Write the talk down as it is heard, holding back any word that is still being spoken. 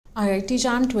IIT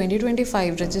JAM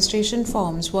 2025 registration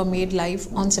forms were made live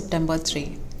on September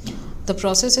 3. The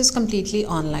process is completely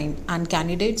online and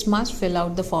candidates must fill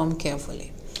out the form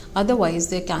carefully. Otherwise,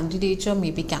 their candidature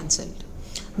may be cancelled.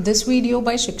 This video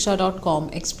by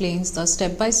shiksha.com explains the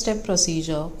step-by-step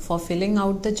procedure for filling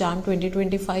out the JAM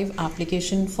 2025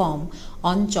 application form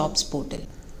on Jobs portal.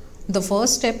 The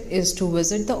first step is to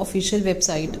visit the official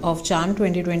website of JAM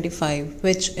 2025,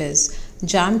 which is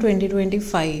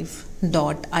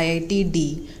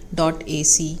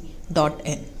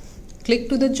jam2025.iitd.ac.in. Click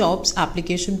to the Jobs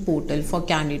application portal for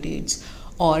candidates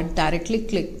or directly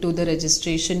click to the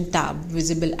registration tab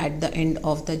visible at the end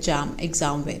of the JAM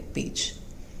exam web page.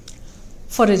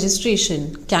 For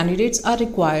registration, candidates are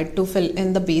required to fill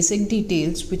in the basic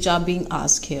details which are being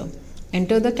asked here.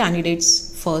 Enter the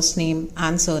candidate's first name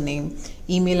and surname,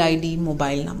 email ID,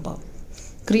 mobile number.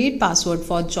 Create password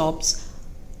for Jobs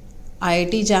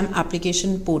IIT JAM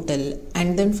application portal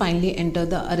and then finally enter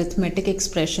the arithmetic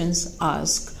expressions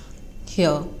asked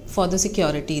here for the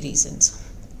security reasons.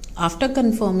 After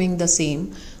confirming the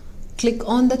same, click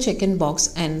on the check-in box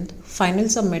and final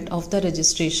submit of the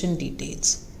registration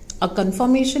details. A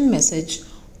confirmation message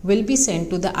will be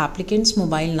sent to the applicant's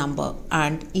mobile number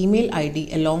and email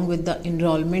ID along with the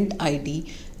enrollment ID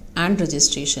and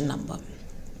registration number.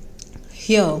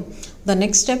 Here, the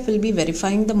next step will be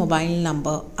verifying the mobile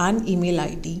number and email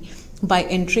ID by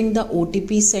entering the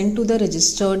OTP sent to the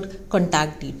registered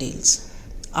contact details.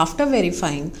 After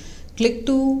verifying, click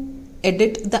to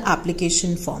edit the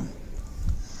application form.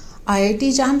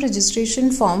 IIT JAM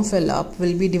registration form fill-up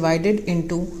will be divided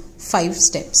into 5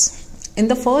 steps. In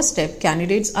the first step,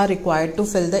 candidates are required to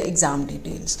fill the exam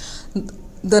details.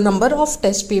 The number of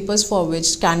test papers for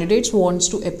which candidates wants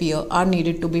to appear are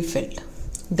needed to be filled.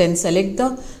 Then select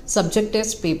the subject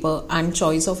test paper and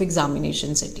choice of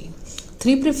examination city.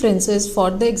 3 preferences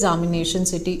for the examination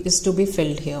city is to be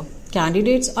filled here.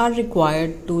 Candidates are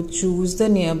required to choose the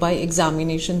nearby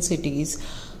examination cities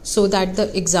so that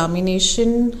the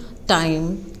examination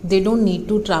time they don't need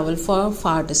to travel for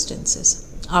far distances.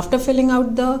 After filling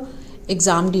out the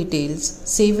exam details,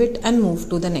 save it and move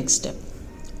to the next step.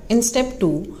 In step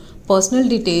 2, personal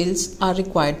details are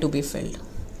required to be filled.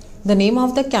 The name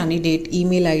of the candidate,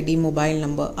 email ID, mobile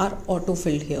number are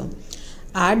auto-filled here.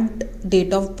 Add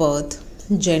date of birth,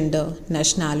 gender,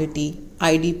 nationality,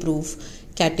 ID proof,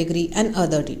 category and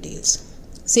other details.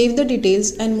 Save the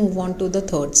details and move on to the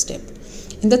third step.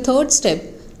 In the third step,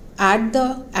 add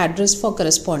the address for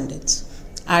correspondence.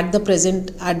 Add the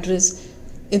present address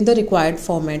in the required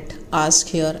format asked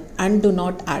here and do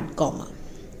not add comma.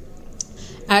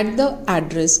 Add the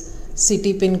address,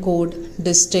 city pin code,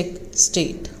 district,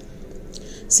 state.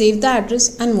 Save the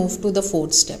address and move to the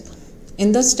fourth step.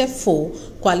 In the step 4,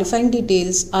 qualifying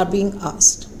details are being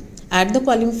asked. Add the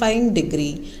qualifying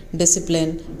degree,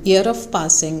 discipline, year of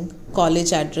passing,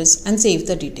 college address and save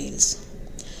the details.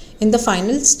 In the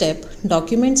final step,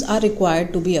 documents are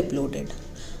required to be uploaded.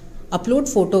 Upload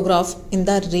photograph in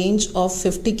the range of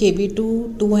 50 KB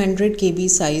to 200 KB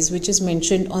size which is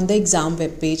mentioned on the exam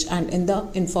web page and in the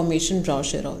information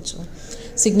brochure also.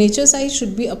 Signature size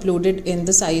should be uploaded in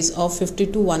the size of 50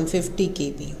 to 150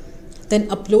 KB. Then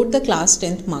upload the class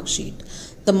 10th mark sheet.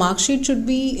 The mark sheet should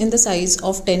be in the size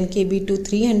of 10 KB to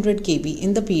 300 KB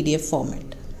in the PDF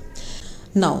format.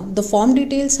 Now, the form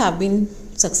details have been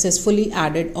successfully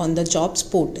added on the Jobs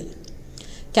portal.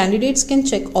 Candidates can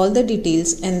check all the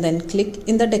details and then click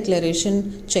in the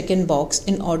declaration check-in box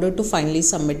in order to finally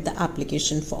submit the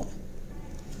application form.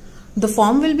 The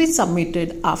form will be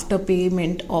submitted after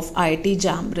payment of IIT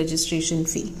JAM registration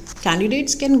fee.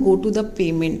 Candidates can go to the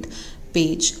payment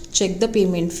page, check the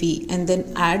payment fee and then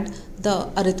add the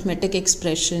arithmetic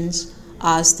expressions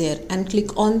asked there and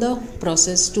click on the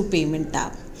process to payment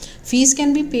tab. Fees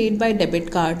can be paid by debit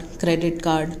card, credit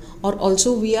card or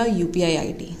also via UPI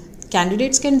ID.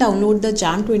 Candidates can download the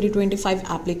JAM 2025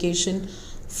 application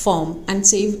form and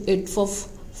save it for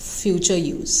future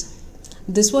use.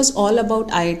 This was all about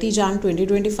IIT JAM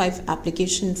 2025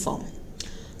 application form.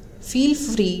 Feel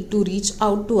free to reach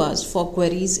out to us for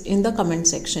queries in the comment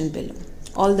section below.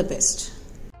 All the best.